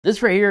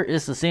This right here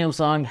is the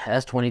Samsung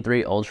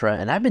S23 ULTRA,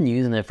 and I've been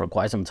using it for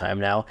quite some time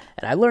now,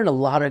 and I learned a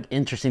lot of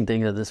interesting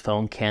things that this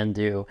phone can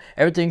do.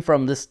 Everything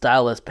from this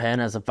stylus pen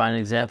as a fine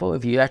example.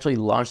 If you actually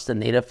launch the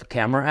native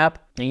camera app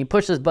and you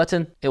push this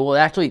button, it will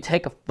actually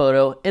take a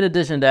photo. In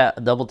addition to that,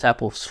 a double tap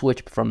will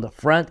switch from the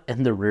front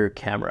and the rear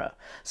camera.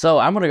 So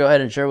I'm going to go ahead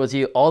and share with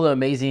you all the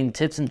amazing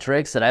tips and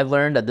tricks that I've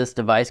learned that this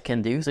device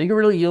can do, so you can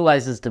really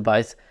utilize this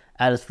device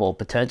at its full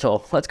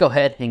potential. Let's go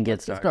ahead and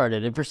get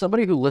started. And for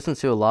somebody who listens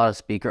to a lot of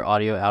speaker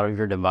audio out of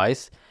your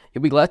device,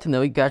 you'll be glad to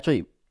know you can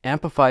actually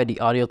amplify the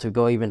audio to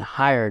go even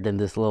higher than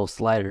this little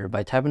slider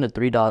by tapping the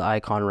three dot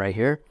icon right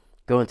here,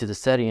 go into the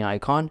setting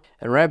icon,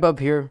 and right above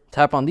here,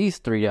 tap on these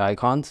three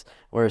icons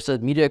where it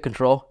says media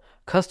control,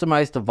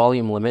 customize the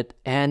volume limit,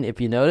 and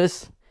if you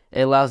notice,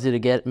 it allows you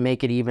to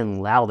make it even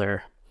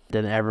louder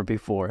than ever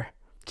before.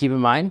 Keep in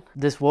mind,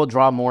 this will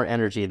draw more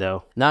energy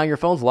though. Now your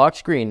phone's lock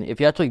screen, if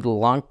you actually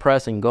long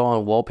press and go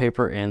on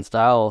wallpaper and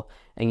style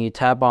and you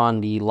tap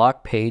on the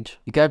lock page,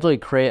 you can actually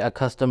create a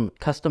custom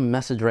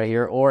message right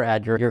here or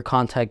add your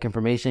contact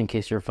information in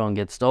case your phone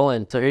gets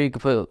stolen. So here you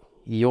can put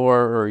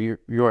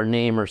your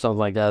name or something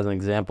like that as an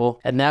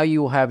example. And now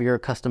you will have your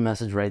custom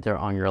message right there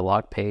on your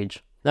lock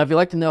page. Now if you'd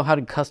like to know how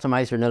to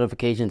customize your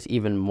notifications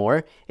even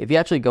more, if you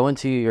actually go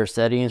into your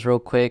settings real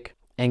quick,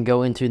 and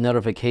go into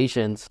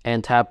notifications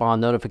and tap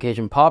on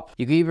notification pop,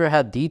 you can either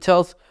have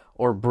details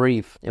or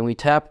brief, and we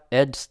tap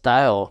edge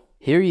style.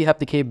 Here you have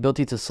the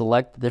capability to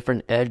select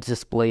different edge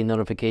display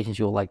notifications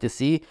you would like to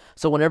see.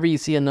 So whenever you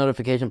see a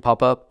notification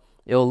pop up,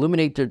 it will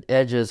illuminate the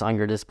edges on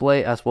your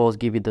display as well as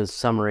give you the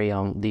summary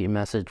on the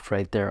message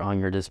right there on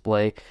your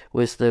display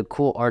with the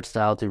cool art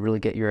style to really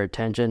get your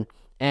attention.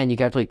 And you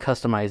can actually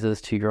customize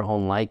this to your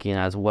own liking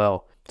as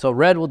well. So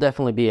red will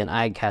definitely be an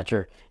eye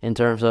catcher in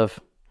terms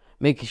of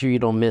making sure you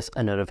don't miss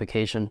a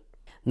notification.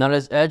 Now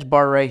this edge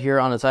bar right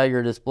here on the side of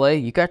your display,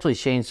 you can actually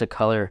change the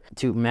color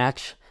to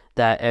match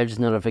that edge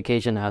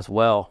notification as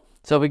well.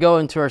 So if we go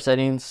into our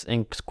settings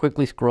and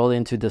quickly scroll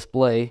into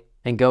display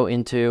and go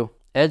into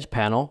edge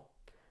panel,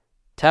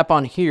 tap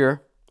on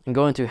here and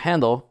go into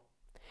handle,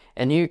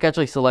 and here you can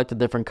actually select the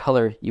different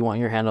color you want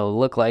your handle to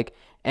look like,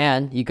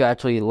 and you can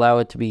actually allow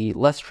it to be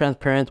less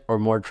transparent or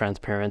more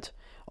transparent.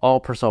 All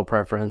personal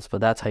preference,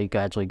 but that's how you can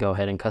actually go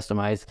ahead and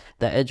customize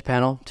the edge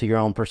panel to your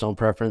own personal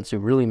preference to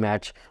really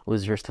match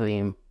with your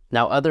theme.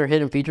 Now other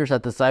hidden features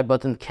that the side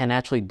button can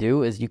actually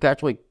do is you can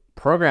actually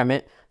program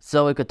it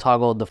so it could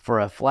toggle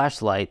for a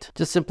flashlight.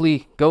 Just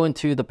simply go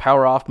into the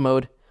power off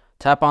mode,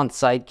 tap on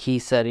side key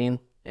setting,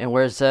 and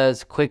where it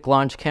says quick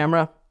launch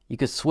camera, you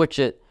could switch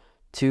it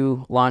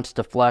to launch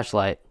the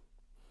flashlight.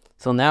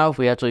 So now if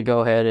we actually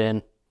go ahead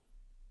and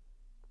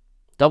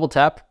double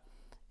tap,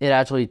 it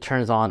actually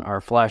turns on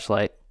our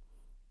flashlight.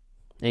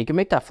 And you can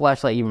make that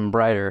flashlight even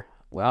brighter.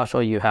 Well, I'll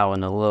show you how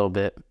in a little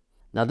bit.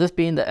 Now this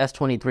being the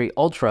S23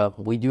 ULTRA,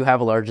 we do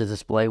have a larger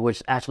display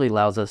which actually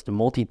allows us to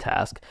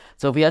multitask.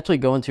 So if we actually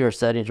go into our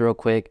settings real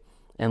quick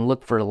and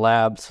look for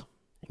labs,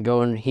 and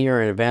go in here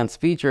in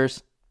advanced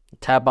features,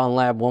 tap on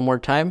lab one more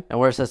time, and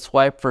where it says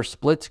swipe for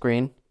split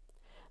screen,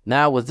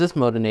 now with this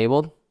mode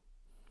enabled,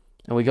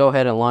 and we go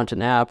ahead and launch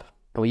an app,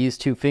 and we use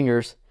two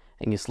fingers,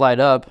 and you slide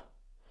up,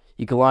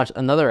 you can launch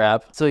another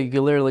app, so you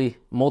can literally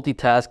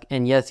multitask,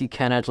 and yes, you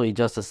can actually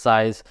adjust the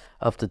size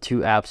of the two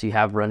apps you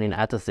have running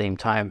at the same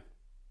time.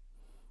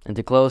 And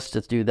to close,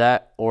 just do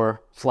that,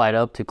 or slide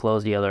up to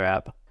close the other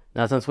app.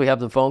 Now since we have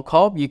the phone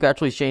call, you can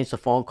actually change the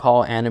phone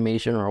call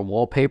animation or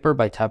wallpaper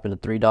by tapping the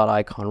three dot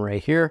icon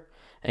right here,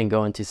 and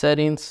go into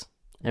settings,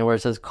 and where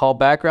it says call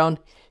background,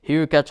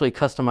 here you can actually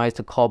customize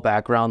the call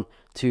background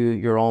to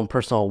your own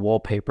personal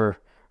wallpaper,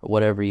 or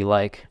whatever you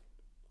like,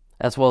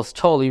 as well as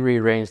totally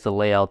rearrange the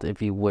layout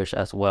if you wish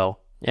as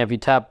well. And if you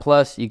tap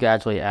plus, you can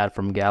actually add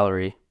from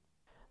gallery.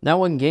 Now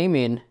when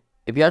gaming,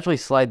 if you actually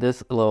slide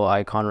this little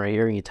icon right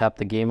here and you tap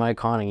the game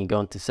icon and you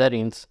go into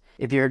settings,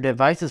 if your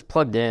device is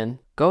plugged in,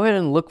 go ahead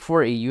and look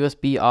for a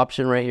USB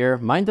option right here.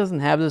 Mine doesn't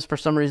have this for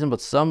some reason,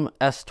 but some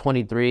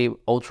S23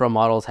 ULTRA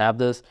models have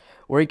this,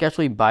 where you can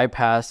actually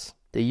bypass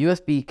the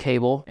USB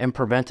cable and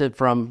prevent it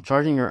from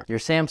charging your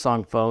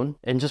Samsung phone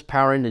and just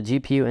powering the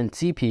GPU and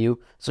CPU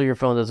so your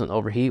phone doesn't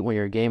overheat when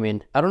you're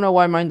gaming. I don't know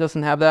why mine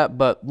doesn't have that,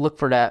 but look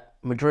for that.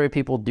 Majority of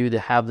people do to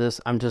have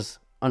this. I'm just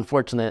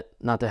unfortunate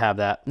not to have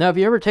that. Now, if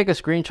you ever take a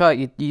screenshot,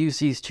 you use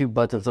these two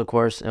buttons, of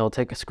course, and it'll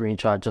take a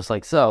screenshot just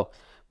like so.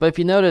 But if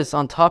you notice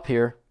on top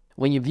here,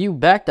 when you view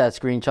back that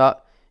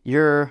screenshot,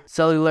 your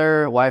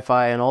cellular,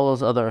 Wi-Fi, and all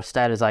those other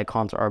status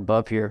icons are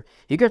above here.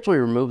 You can actually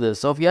remove this.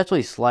 So if you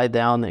actually slide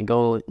down and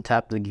go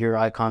tap the gear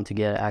icon to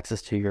get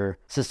access to your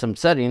system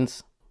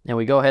settings, and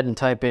we go ahead and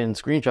type in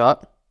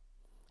screenshot,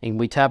 and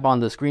we tap on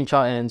the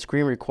screenshot and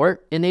screen record,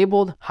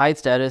 enabled hide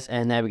status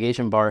and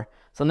navigation bar.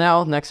 So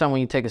now next time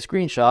when you take a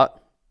screenshot,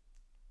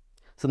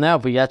 so now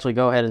if we actually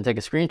go ahead and take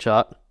a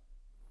screenshot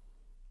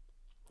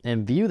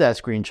and view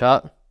that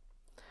screenshot,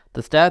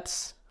 the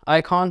stats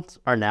icons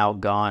are now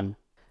gone.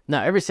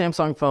 Now every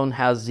Samsung phone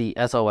has the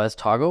SOS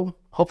toggle.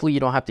 Hopefully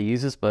you don't have to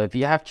use this, but if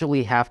you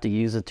actually have to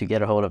use it to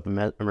get a hold of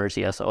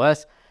emergency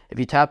SOS, if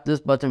you tap this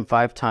button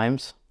 5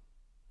 times,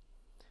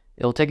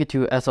 it'll take you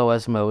to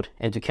SOS mode,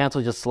 and to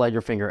cancel, just slide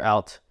your finger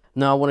out.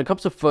 Now, when it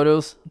comes to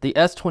photos, the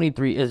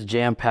S23 is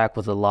jam-packed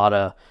with a lot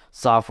of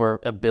software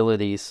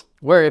abilities,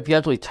 where if you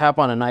actually tap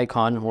on an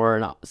icon or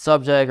a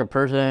subject, a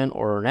person,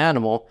 or an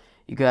animal,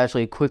 you can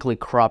actually quickly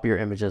crop your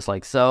images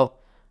like so,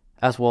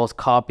 as well as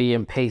copy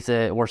and paste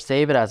it or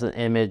save it as an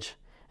image,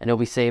 and it'll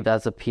be saved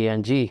as a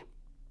PNG.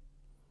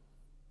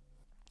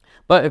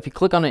 But if you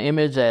click on an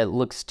image that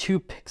looks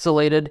too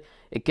pixelated,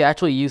 it can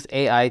actually use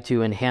AI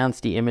to enhance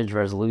the image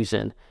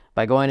resolution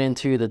by going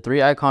into the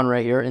 3 icon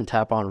right here and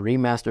tap on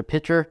remaster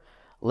picture.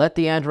 Let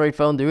the Android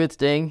phone do its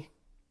thing,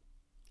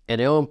 and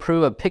it'll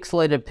improve a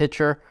pixelated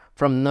picture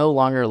from no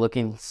longer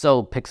looking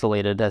so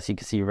pixelated, as you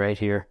can see right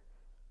here.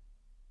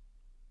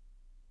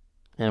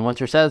 And once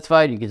you're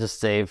satisfied, you can just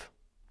save.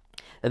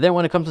 And then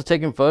when it comes to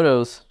taking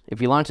photos, if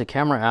you launch the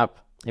camera app,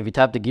 if you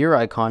tap the gear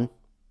icon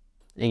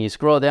and you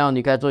scroll down,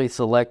 you can actually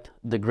select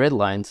the grid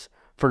lines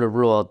for the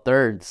rule of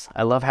thirds.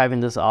 I love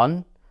having this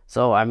on,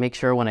 so I make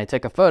sure when I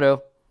take a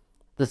photo,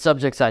 the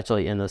subject's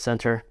actually in the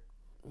center,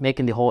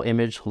 making the whole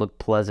image look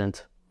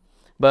pleasant.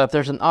 But if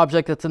there's an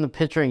object that's in the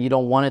picture and you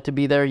don't want it to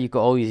be there, you can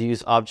always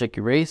use object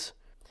erase.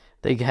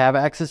 That you can have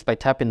access by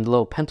tapping the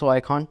little pencil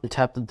icon and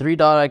tap the 3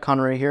 dot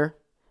icon right here.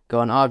 Go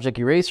on object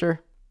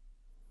eraser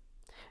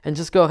and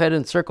just go ahead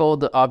and circle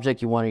the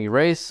object you want to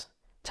erase.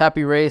 Tap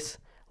erase,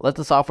 let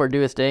the software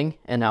do its thing,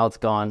 and now it's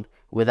gone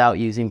without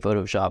using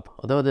Photoshop.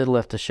 Although it did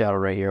left a shadow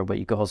right here, but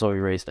you can also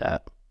erase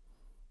that.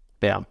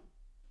 Bam.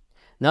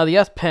 Now the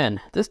S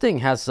Pen, this thing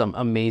has some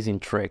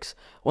amazing tricks.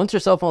 Once your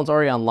cell phone's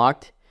already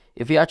unlocked,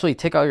 if you actually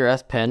take out your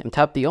S Pen and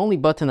tap the only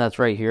button that's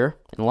right here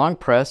and long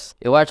press,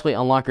 it will actually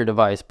unlock your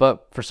device.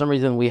 But for some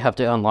reason, we have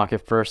to unlock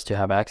it first to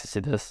have access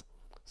to this.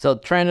 So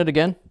trying it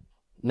again.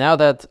 Now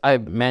that I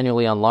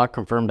manually unlocked,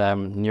 confirmed that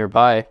I'm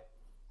nearby,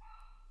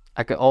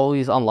 I could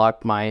always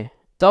unlock my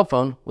cell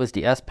phone with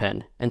the S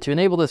Pen. And to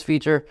enable this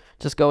feature,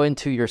 just go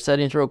into your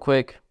settings real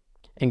quick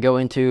and go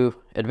into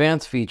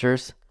advanced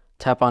features,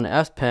 tap on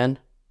S Pen,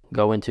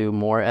 go into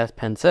more S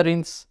Pen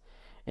settings,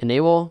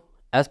 enable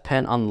S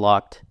Pen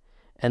unlocked.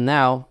 And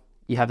now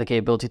you have the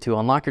capability to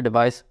unlock your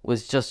device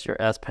with just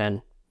your S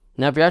Pen.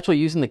 Now, if you're actually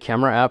using the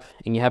camera app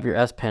and you have your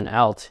S Pen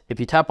out, if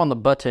you tap on the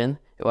button,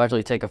 it will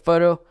actually take a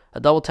photo. A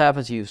double tap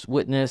as you use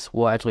witness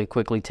will actually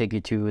quickly take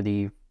you to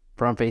the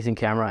front-facing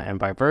camera and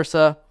vice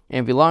versa.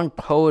 And if you long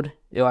hold,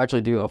 it'll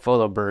actually do a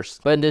photo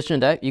burst. But in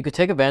addition to that, you could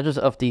take advantage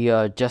of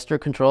the gesture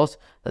controls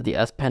that the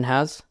S Pen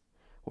has,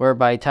 where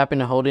by tapping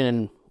and holding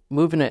and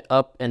moving it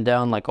up and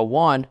down like a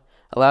wand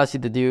allows you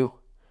to do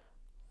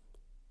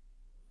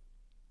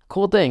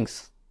cool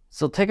things.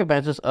 So take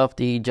advantage of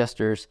the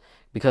gestures,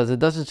 because it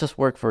doesn't just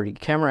work for the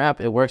camera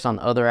app, it works on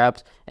other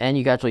apps, and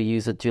you can actually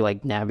use it to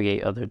like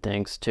navigate other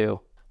things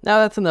too. Now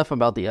that's enough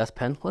about the S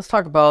Pen. Let's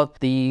talk about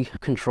the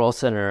control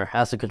center,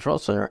 as the control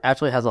center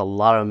actually has a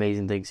lot of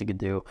amazing things you can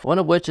do. One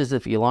of which is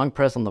if you long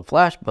press on the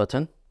flash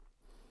button,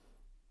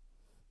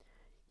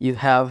 you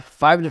have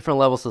 5 different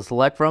levels to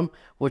select from,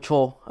 which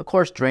will of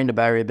course drain the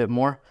battery a bit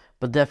more,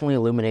 but definitely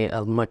illuminate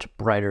a much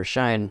brighter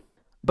shine.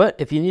 But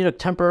if you need to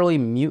temporarily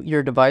mute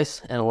your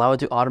device and allow it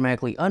to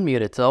automatically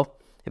unmute itself,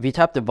 if you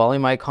tap the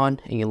volume icon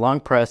and you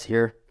long press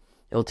here,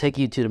 it will take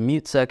you to the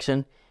mute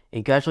section, and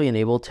you can actually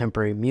enable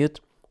temporary mute.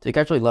 So you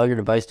can actually allow your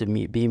device to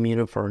be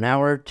muted for an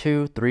hour,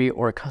 2, 3,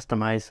 or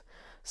customize,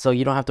 so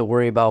you don't have to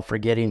worry about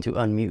forgetting to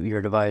unmute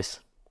your device.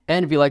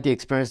 And if you like to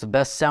experience the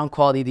best sound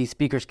quality these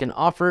speakers can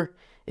offer,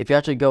 if you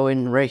actually go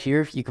in right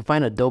here, you can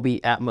find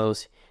Adobe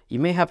Atmos. You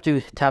may have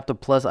to tap the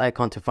plus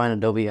icon to find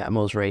Adobe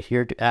Atmos right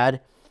here to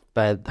add,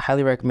 but I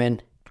highly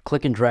recommend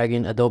click and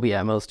dragging Adobe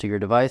Atmos to your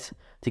device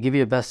to give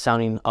you the best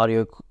sounding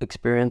audio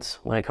experience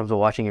when it comes to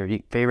watching your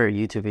favorite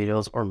YouTube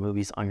videos or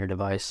movies on your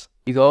device.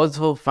 You can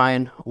also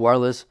find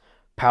wireless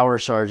power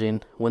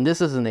charging. When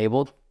this is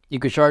enabled, you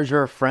could charge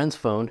your friend's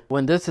phone.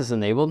 When this is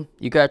enabled,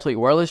 you can actually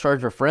wireless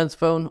charge your friend's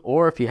phone,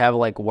 or if you have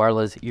like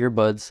wireless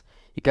earbuds,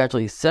 you can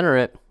actually center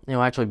it and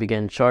it'll actually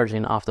begin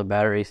charging off the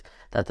batteries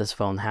that this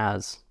phone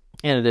has.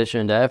 In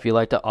addition to that, if you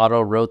like to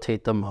auto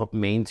rotate the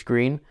main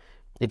screen,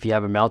 if you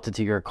have it mounted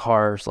to your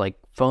car's like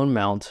phone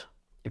mount,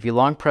 if you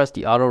long press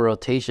the auto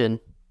rotation,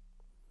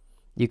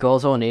 you can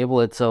also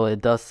enable it so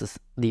it does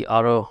the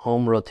auto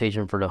home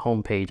rotation for the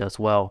home page as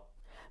well.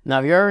 Now,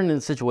 if you're in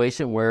a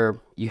situation where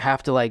you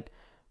have to like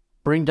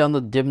bring down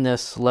the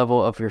dimness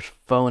level of your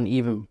phone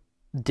even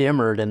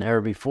dimmer than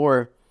ever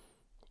before,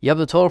 you have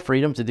the total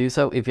freedom to do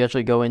so if you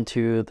actually go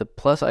into the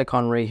plus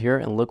icon right here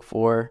and look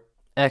for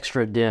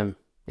extra dim.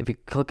 If you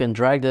click and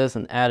drag this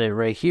and add it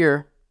right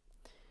here,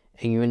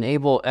 and you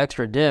enable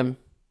extra dim,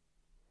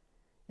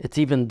 it's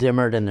even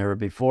dimmer than ever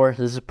before.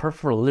 This is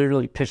perfect for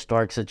literally pitch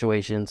dark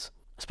situations,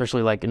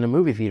 especially like in the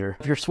movie theater.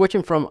 If you're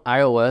switching from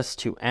iOS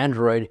to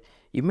Android,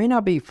 you may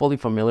not be fully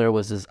familiar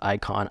with this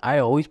icon. I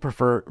always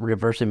prefer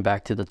reversing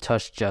back to the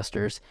touch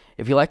gestures.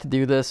 If you like to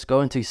do this,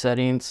 go into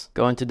settings,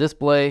 go into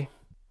display,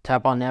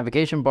 tap on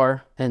navigation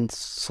bar, and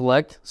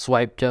select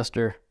swipe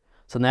gesture.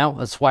 So now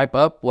a swipe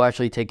up will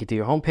actually take you to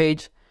your home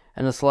page,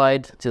 and a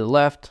slide to the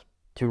left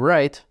to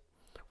right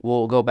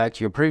will go back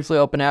to your previously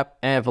open app,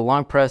 and if a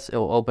long press, it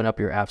will open up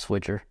your app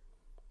switcher.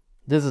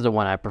 This is the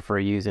one I prefer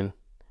using.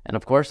 And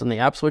of course, on the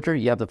app switcher,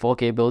 you have the full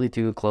capability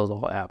to close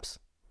all apps.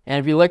 And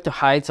if you like to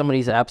hide some of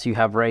these apps you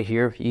have right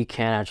here, you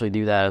can actually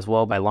do that as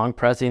well by long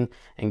pressing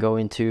and go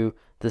into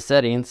the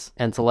settings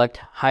and select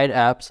hide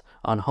apps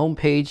on home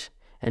page.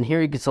 And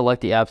here you can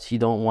select the apps you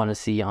don't want to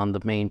see on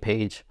the main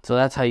page. So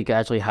that's how you can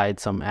actually hide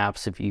some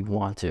apps if you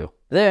want to.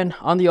 Then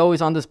on the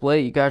always on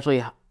display, you can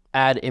actually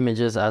add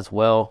images as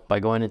well by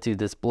going into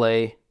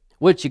display,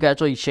 which you can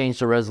actually change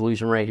the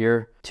resolution right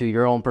here to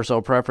your own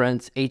personal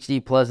preference.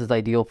 HD plus is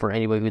ideal for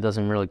anybody who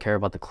doesn't really care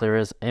about the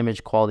clearest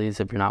image qualities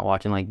if you're not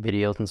watching like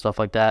videos and stuff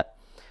like that.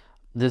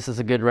 This is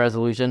a good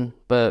resolution,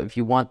 but if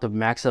you want the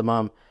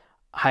maximum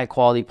high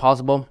quality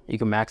possible, you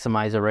can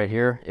maximize it right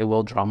here. It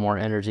will draw more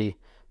energy.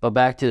 But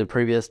back to the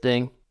previous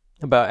thing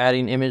about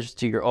adding image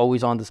to your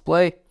always on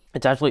display,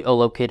 it's actually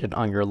located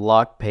on your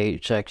lock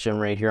page section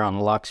right here on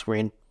the lock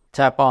screen.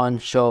 Tap on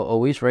show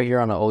always right here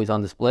on the always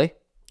on display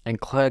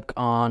and click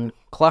on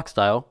clock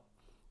style,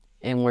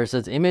 and where it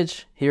says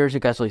image, here you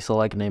can actually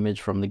select an image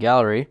from the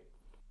gallery.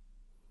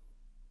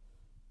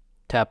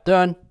 Tap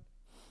done,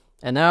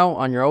 and now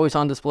on your always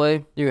on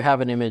display, you have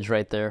an image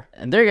right there.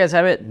 And there you guys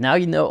have it. Now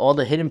you know all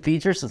the hidden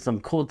features and some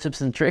cool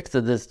tips and tricks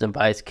that this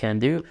device can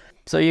do,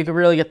 so you can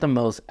really get the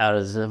most out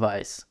of this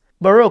device.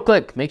 But real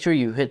quick, make sure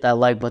you hit that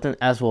like button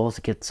as well as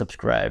get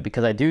subscribed,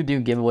 because I do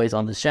giveaways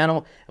on this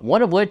channel,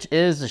 one of which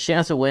is the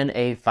chance to win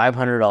a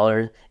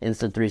 $500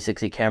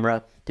 Insta360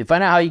 camera. To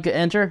find out how you can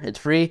enter, it's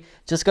free.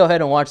 Just go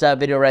ahead and watch that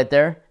video right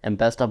there, and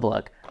best of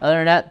luck. Other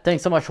than that,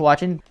 thanks so much for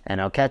watching,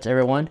 and I'll catch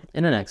everyone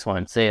in the next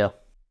one. See ya.